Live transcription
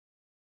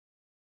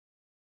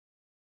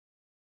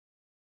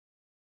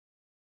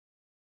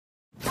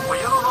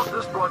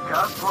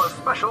broadcast for a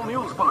special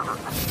news bulletin.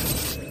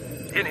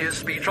 In his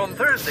speech on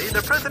Thursday,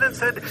 the president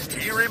said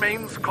he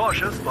remains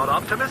cautious but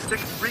optimistic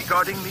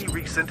regarding the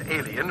recent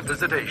alien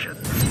visitation.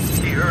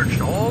 He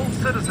urged all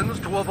citizens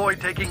to avoid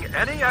taking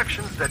any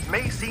actions that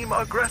may seem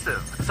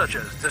aggressive, such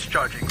as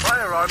discharging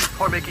firearms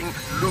or making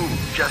lewd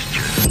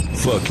gestures.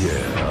 Fuck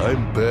yeah,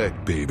 I'm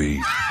back,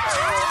 baby.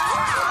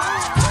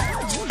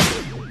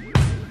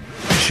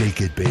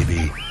 Shake it,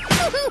 baby.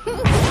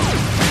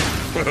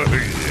 Oh,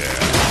 yeah.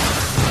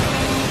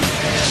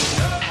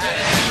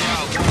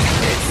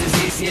 It's as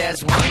easy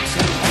as 1, 2, 3.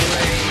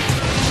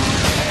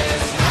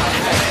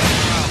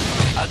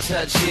 I'll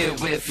touch you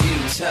if you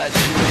touch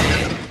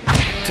me.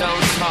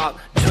 Don't talk,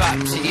 drop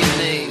to your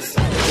knees,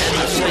 and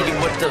I'll show you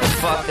what the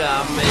fuck I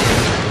mean.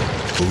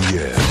 Oh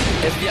yeah.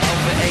 If you're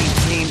over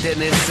 18, then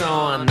it's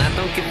on. I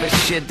don't give a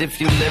shit if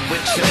you live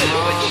with your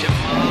mom.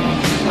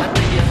 I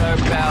know you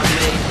heard about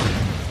me.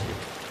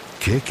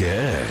 Kick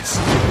ass.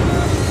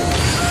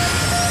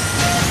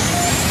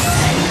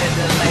 Hey,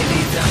 little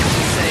lady, don't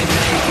you say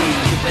maybe.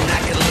 You and I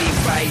can leave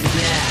right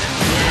now.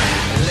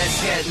 Let's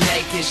get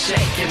naked,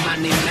 shaking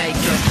money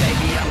maker.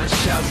 Baby, I'ma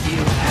show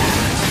you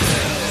how.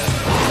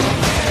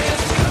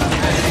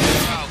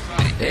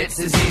 It's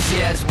as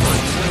easy as 1, 2,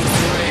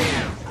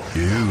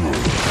 3. You.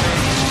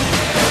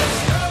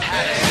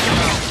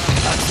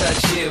 I'll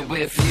touch you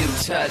if you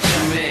touch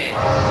me.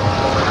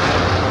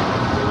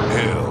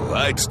 Hell,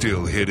 I'd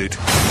still hit it.